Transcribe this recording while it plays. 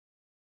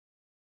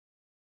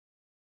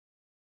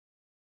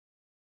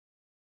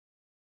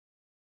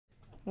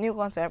New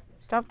Concept,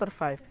 Chapter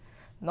 5.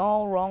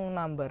 No Wrong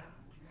Number.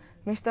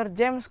 Mr.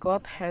 James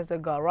Scott has a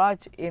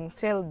garage in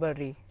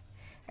Salisbury,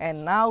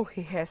 and now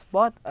he has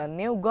bought a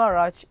new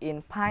garage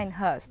in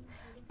Pinehurst.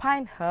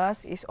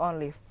 Pinehurst is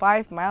only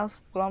 5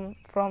 miles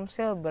from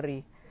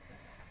Salisbury.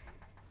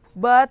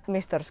 But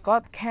Mr.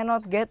 Scott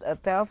cannot get a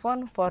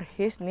telephone for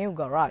his new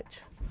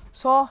garage,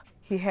 so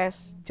he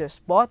has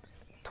just bought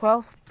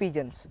 12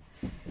 pigeons.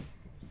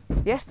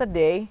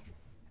 Yesterday,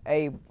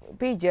 a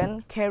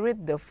pigeon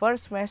carried the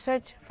first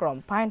message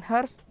from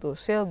Pinehurst to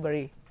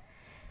Salisbury.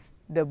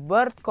 The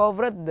bird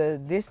covered the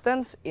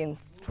distance in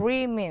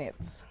 3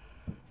 minutes.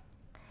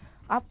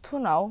 Up to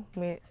now,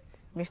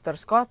 Mr.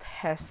 Scott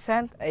has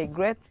sent a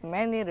great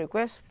many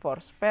requests for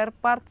spare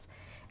parts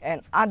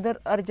and other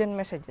urgent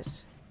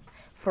messages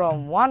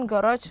from one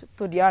garage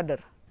to the other.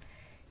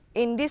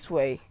 In this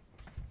way,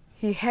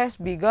 he has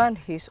begun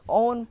his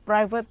own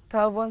private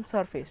telephone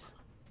service.